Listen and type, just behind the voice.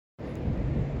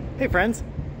Hey friends,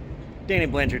 Danny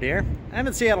Blanchard here. I'm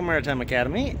at Seattle Maritime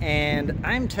Academy and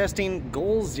I'm testing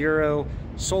Goal Zero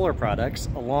solar products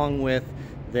along with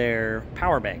their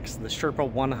power banks, the Sherpa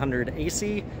 100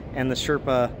 AC and the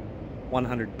Sherpa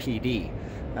 100 PD.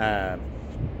 I'm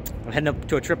heading up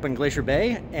to a trip in Glacier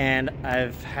Bay and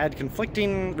I've had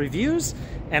conflicting reviews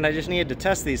and I just needed to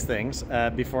test these things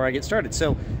before I get started.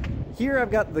 So here I've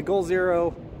got the Goal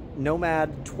Zero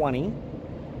Nomad 20,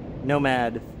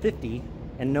 Nomad 50,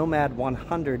 and Nomad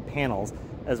 100 panels,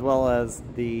 as well as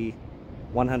the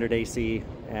 100 AC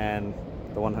and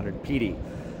the 100 PD.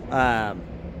 I'm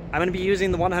going to be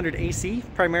using the 100 AC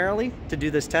primarily to do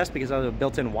this test because I have a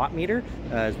built-in watt meter,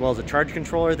 as well as a charge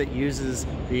controller that uses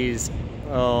these,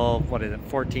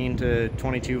 14 to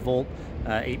 22 volt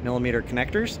 8mm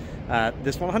connectors.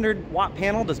 This 100 watt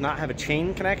panel does not have a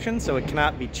chain connection, so it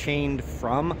cannot be chained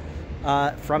from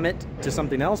it to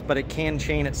something else, but it can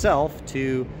chain itself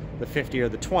to the 50 or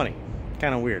the 20.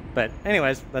 Kind of weird, but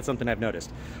anyways, that's something I've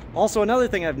noticed. Also, another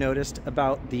thing I've noticed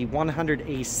about the 100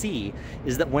 AC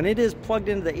is that when it is plugged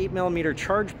into the 8mm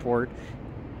charge port,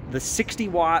 the 60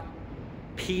 watt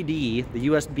PD, the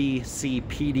USB-C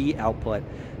PD output,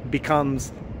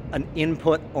 becomes an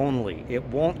input only. It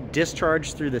won't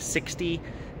discharge through the 60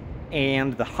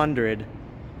 and the 100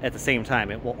 at the same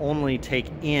time. It will only take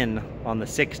in on the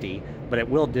 60, but it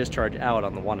will discharge out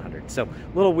on the 100. So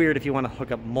a little weird if you want to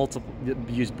hook up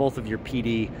use both of your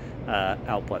PD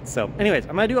outputs. So anyways,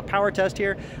 I'm going to do a power test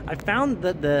here. I found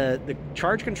that the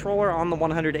charge controller on the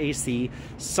 100 AC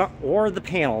or the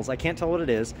panels, I can't tell what it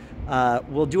is,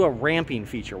 will do a ramping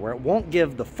feature where it won't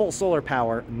give the full solar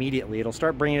power immediately. It'll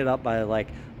start bringing it up by like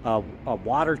a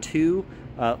watt or two,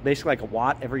 basically like a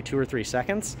watt every 2 or 3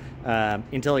 seconds,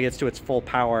 until it gets to its full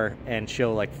power and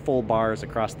show like full bars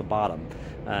across the bottom.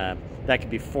 That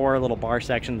could be 4 little bar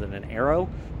sections and an arrow.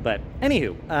 But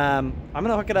anywho, I'm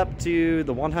gonna hook it up to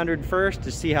the 100 first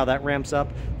to see how that ramps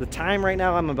up. The time right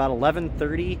now, I'm about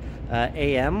 11:30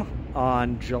 a.m.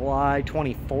 on July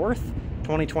 24th,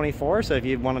 2024. So if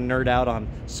you want to nerd out on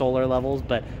solar levels,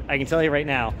 but I can tell you right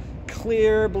now,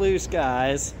 clear blue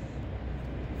skies,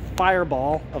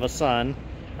 fireball of a sun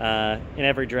in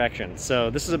every direction.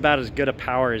 So this is about as good a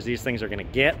power as these things are going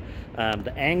to get.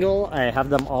 The angle, I have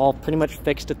them all pretty much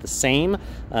fixed at the same.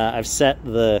 I've set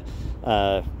the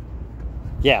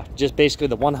just basically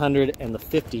the 100 and the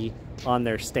 50 on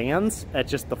their stands at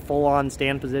just the full-on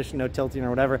stand position, no tilting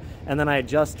or whatever, and then I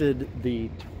adjusted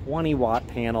the 20 watt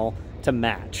panel to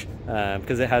match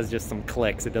because it has just some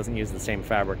clicks. It doesn't use the same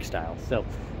fabric style. So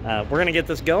we're gonna get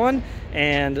this going,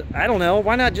 and I don't know,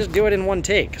 why not just do it in one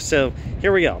take? So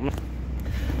here we go.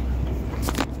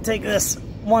 Take this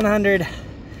 100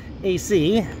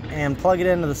 AC and plug it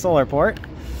into the solar port.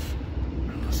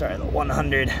 Sorry, the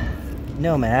 100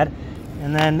 Nomad.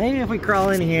 And then maybe if we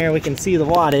crawl in here, we can see the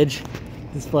wattage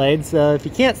displayed. So if you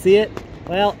can't see it,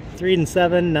 well, it's reading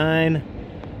 7, 9.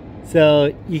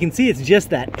 So you can see it's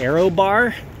just that arrow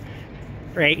bar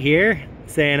right here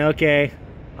saying, okay,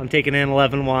 I'm taking in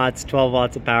 11 watts, 12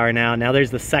 watts of power now. Now there's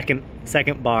the second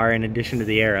bar in addition to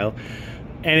the arrow,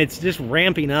 and it's just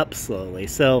ramping up slowly.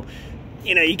 So,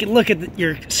 you know, you can look at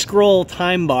your scroll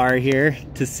time bar here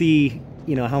to see,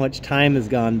 you know, how much time has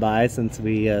gone by since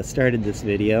we started this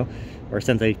video, or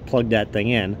since I plugged that thing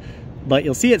in. But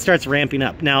you'll see it starts ramping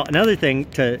up. Now, another thing,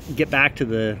 to get back to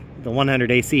the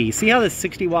 100 AC, see how the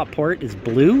 60 watt port is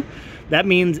blue? That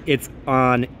means it's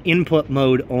on input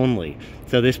mode only.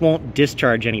 So this won't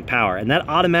discharge any power, and that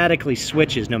automatically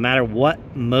switches no matter what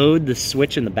mode the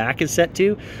switch in the back is set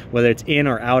to, whether it's in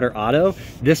or out or auto.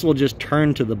 This will just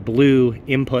turn to the blue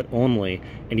input only,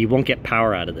 and you won't get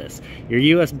power out of this. Your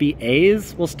USB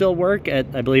A's will still work at,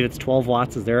 I believe it's 12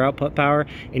 watts is their output power,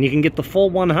 and you can get the full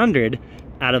 100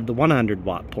 out of the 100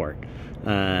 watt port.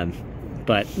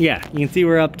 But yeah, you can see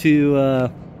we're up to,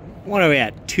 what are we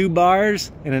at? 2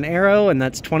 bars and an arrow, and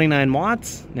that's 29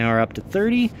 watts. Now we're up to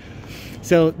 30.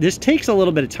 So this takes a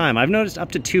little bit of time. I've noticed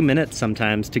up to 2 minutes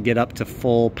sometimes to get up to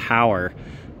full power.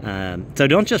 So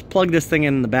don't just plug this thing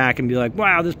in the back and be like,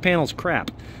 wow, this panel's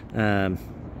crap.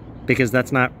 Because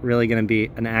that's not really gonna be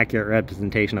an accurate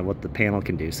representation of what the panel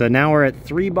can do. So now we're at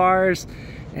 3 bars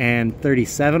and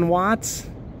 37 watts,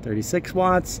 36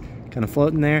 watts, kind of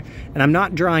floating there. And I'm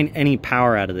not drawing any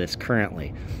power out of this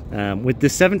currently. With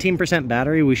this 17%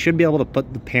 battery, we should be able to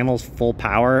put the panel's full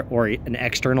power, or an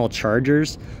external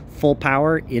charger's full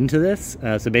power, into this.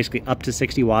 So basically up to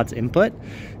 60 watts input,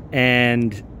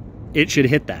 and it should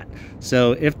hit that.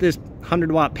 So if this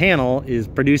 100 watt panel is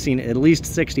producing at least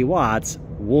 60 watts,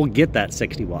 we'll get that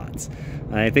 60 watts.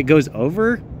 If it goes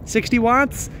over 60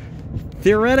 watts,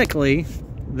 theoretically,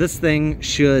 this thing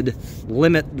should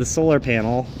limit the solar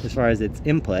panel as far as its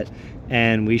input,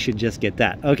 and we should just get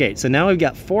that. Okay, so now we've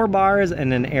got 4 bars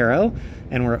and an arrow,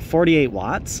 and we're at 48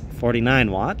 watts,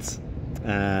 49 watts.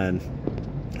 I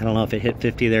don't know if it hit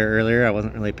 50 there earlier. I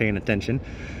wasn't really paying attention.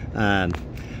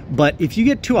 But if you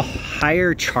get to a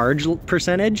higher charge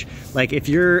percentage, like if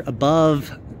you're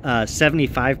above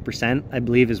 75%, I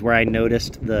believe is where I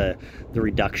noticed the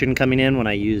reduction coming in when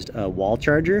I used a wall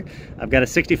charger. I've got a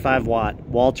 65 watt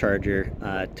wall charger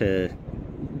to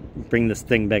bring this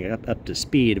thing back up to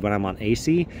speed when I'm on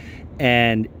AC,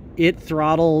 and it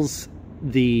throttles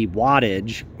the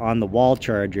wattage on the wall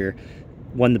charger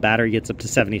when the battery gets up to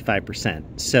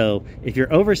 75%. So if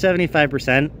you're over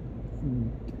 75%,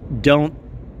 don't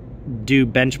do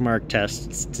benchmark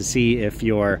tests to see if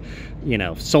your, you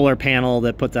know, solar panel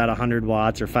that puts out 100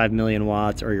 watts or 5 million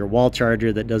watts, or your wall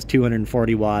charger that does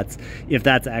 240 watts, if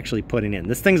that's actually putting in.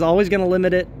 This thing's always going to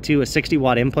limit it to a 60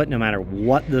 watt input no matter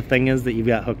what the thing is that you've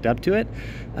got hooked up to it.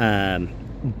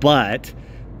 But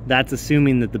that's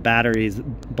assuming that the battery is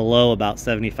below about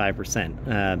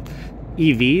 75%.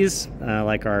 EVs,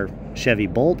 like our Chevy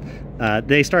Bolt,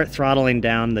 they start throttling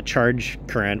down the charge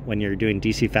current when you're doing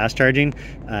DC fast charging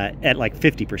at like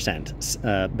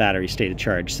 50% battery state of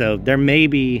charge. So there may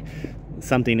be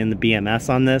something in the BMS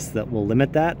on this that will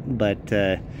limit that, but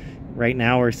right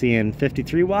now we're seeing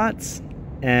 53 watts,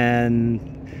 and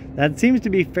that seems to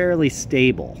be fairly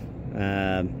stable.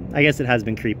 I guess it has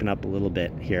been creeping up a little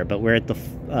bit here, but we're at the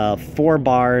 4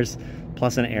 bars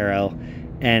plus an arrow.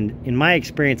 And in my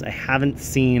experience, I haven't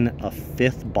seen a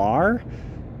 5th bar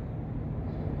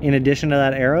in addition to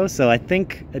that arrow. So I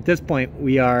think at this point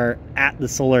we are at the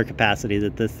solar capacity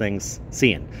that this thing's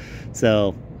seeing.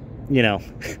 So, you know,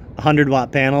 100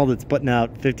 watt panel that's putting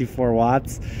out 54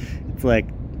 watts, it's like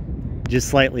just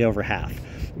slightly over half,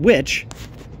 which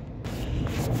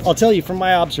I'll tell you from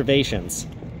my observations,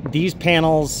 these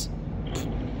panels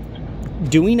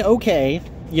doing okay.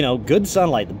 You know, good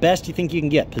sunlight, the best you think you can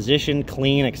get, position,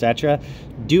 clean, etc.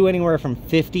 Do anywhere from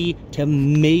 50 to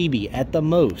maybe at the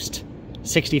most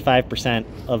 65%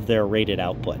 of their rated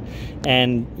output.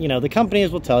 And, you know, the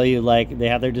companies will tell you, like, they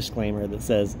have their disclaimer that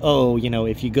says, oh, you know,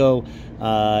 if you go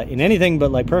in anything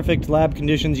but like perfect lab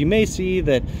conditions, you may see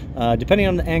that depending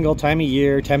on the angle, time of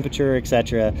year, temperature,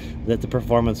 etc., that the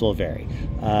performance will vary.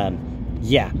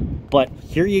 Yeah, but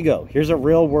here you go. Here's a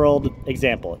real world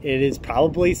example. It is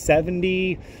probably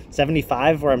 70,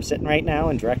 75 where I'm sitting right now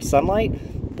in direct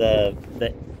sunlight. The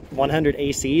 100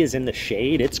 AC is in the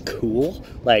shade. It's cool.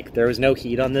 Like, there was no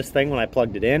heat on this thing when I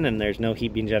plugged it in, and there's no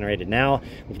heat being generated now.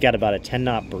 We've got about a 10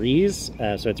 knot breeze,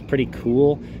 so it's pretty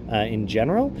cool in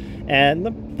general.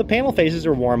 And the panel faces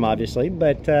are warm, obviously,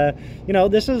 but you know,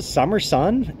 this is summer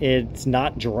sun. It's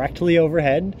not directly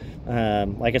overhead.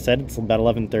 Like I said, it's about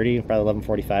 11:30, probably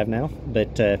 11:45 now.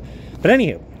 But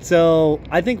anywho, so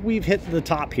I think we've hit the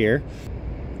top here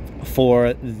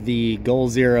for the Goal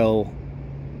Zero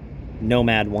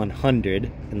Nomad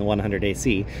 100 and the 100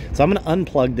 AC. So I'm going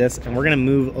to unplug this, and we're going to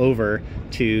move over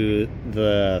to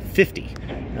the 50,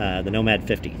 the Nomad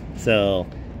 50. So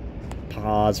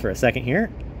pause for a second here.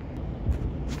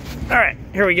 All right,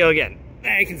 here we go again.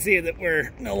 Now you can see that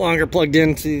we're no longer plugged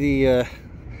into the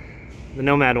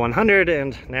Nomad 100,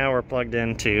 and now we're plugged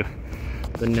into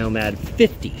the Nomad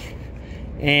 50.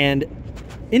 And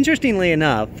interestingly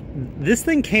enough, this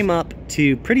thing came up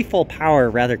to pretty full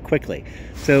power rather quickly.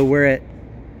 So we're at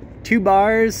 2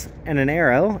 bars and an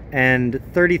arrow and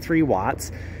 33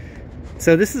 watts.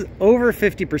 So this is over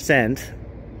 50%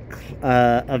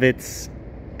 of its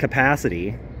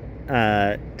capacity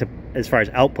as far as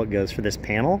output goes for this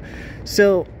panel.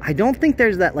 So I don't think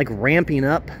there's that like ramping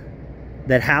up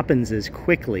that happens as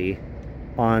quickly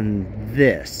on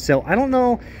this. So I don't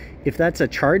know if that's a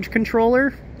charge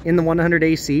controller in the 100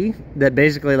 AC that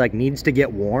basically like needs to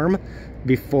get warm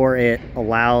before it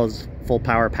allows full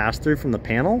power pass through from the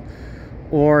panel,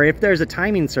 or if there's a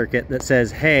timing circuit that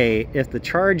says, hey, if the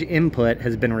charge input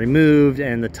has been removed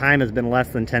and the time has been less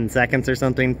than 10 seconds or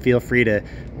something, feel free to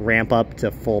ramp up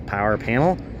to full power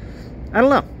panel. I don't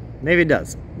know, maybe it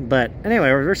does. But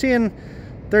anyway, we're seeing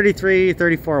 33,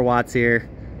 34 watts here.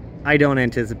 I don't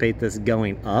anticipate this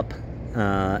going up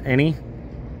any,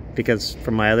 because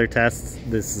from my other tests,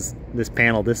 this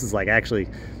panel, this is like actually,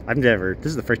 this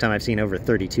is the first time I've seen over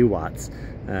 32 watts.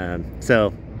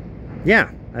 So yeah,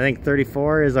 I think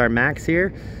 34 is our max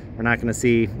here. We're not gonna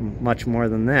see much more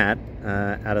than that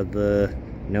out of the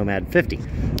Nomad 50. All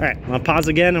right, I'm gonna pause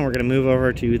again, and we're gonna move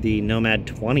over to the Nomad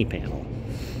 20 panel.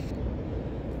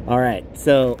 All right,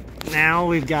 so now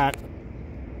we've got,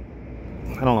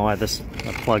 I don't know why this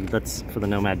plug that's for the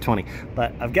Nomad 20,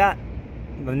 but I've got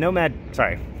the Nomad,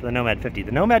 sorry, for the Nomad 50.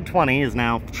 The Nomad 20 is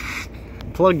now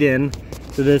plugged in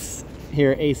to this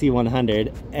here AC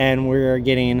 100, and we're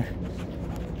getting,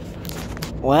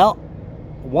 well,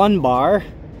 1 bar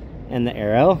and the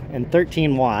arrow and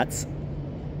 13 watts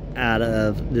out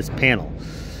of this panel.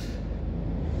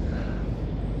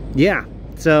 Yeah,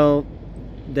 so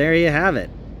there you have it.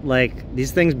 Like,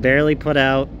 these things barely put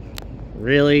out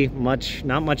really much,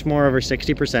 not much more over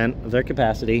 60% of their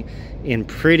capacity in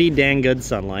pretty dang good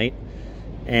sunlight,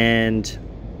 and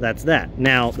that's that.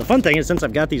 Now, the fun thing is, since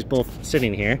I've got these both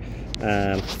sitting here,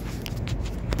 I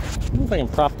don't know if I can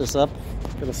prop this up,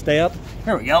 if it'll stay up.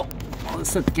 There we go. I'll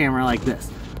set the camera like this.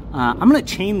 I'm gonna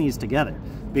chain these together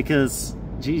because,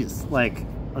 geez, like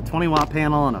a 20 watt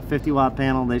panel and a 50 watt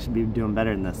panel, they should be doing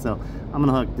better than this. So I'm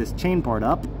gonna hook this chain port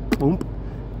up, boom,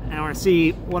 and we're gonna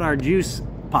see what our juice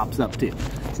pops up to.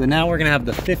 So now we're gonna have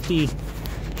the 50,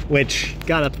 which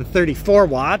got up to 34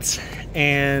 watts,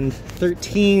 and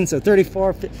 13, so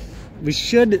 34. We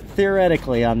should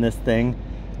theoretically on this thing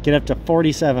get up to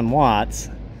 47 watts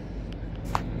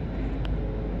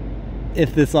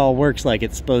if this all works like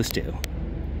it's supposed to.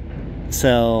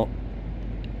 So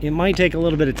it might take a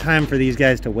little bit of time for these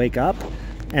guys to wake up,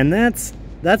 and that's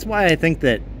why I think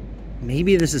that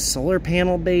maybe this is solar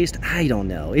panel based. I don't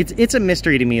know. It's a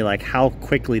mystery to me, like how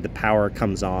quickly the power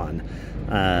comes on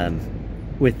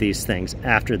with these things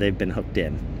after they've been hooked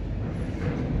in.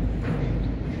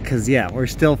 Because yeah, we're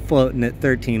still floating at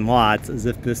 13 watts as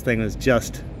if this thing was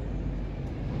just...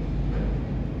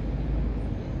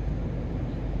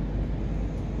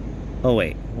 Oh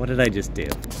wait, what did I just do?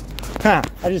 Ha!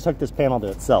 I just hooked this panel to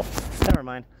itself. Never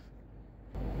mind.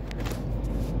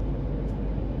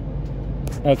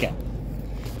 Okay,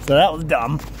 so that was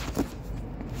dumb.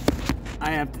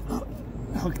 I have to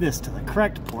hook this to the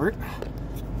correct port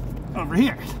over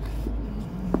here.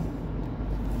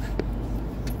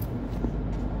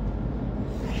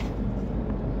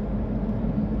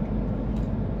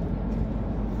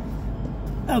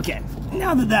 Okay,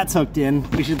 now that that's hooked in,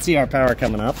 we should see our power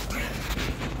coming up.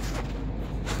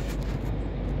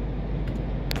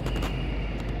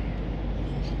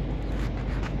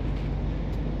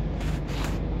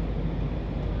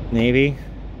 Maybe.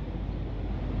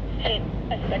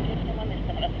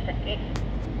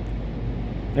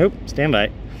 Nope, stand by.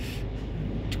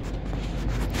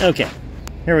 Okay,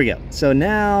 here we go. So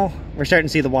now we're starting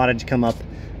to see the wattage come up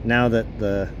now that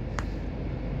the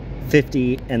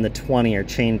 50 and the 20 are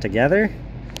chained together.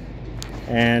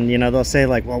 And you know, they'll say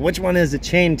like, well, which one is it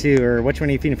chained to, or which one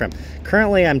are you feeding from?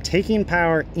 Currently I'm taking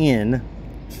power in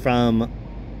from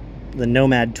the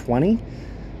Nomad 20,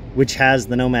 which has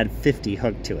the Nomad 50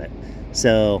 hooked to it.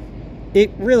 So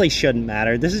it really shouldn't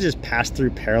matter. This is just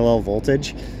pass-through parallel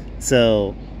voltage.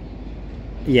 So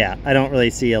yeah, I don't really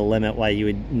see a limit why you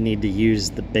would need to use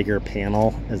the bigger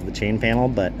panel as the chain panel,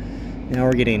 but now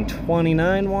we're getting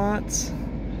 29 watts,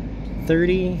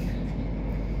 30,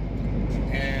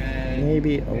 and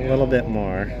maybe a little bit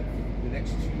more. The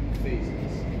next 2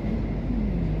 phases.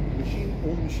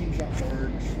 Machine shop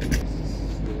boards.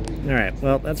 All right,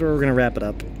 well, that's where we're gonna wrap it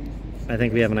up. I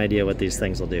think we have an idea what these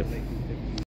things will do.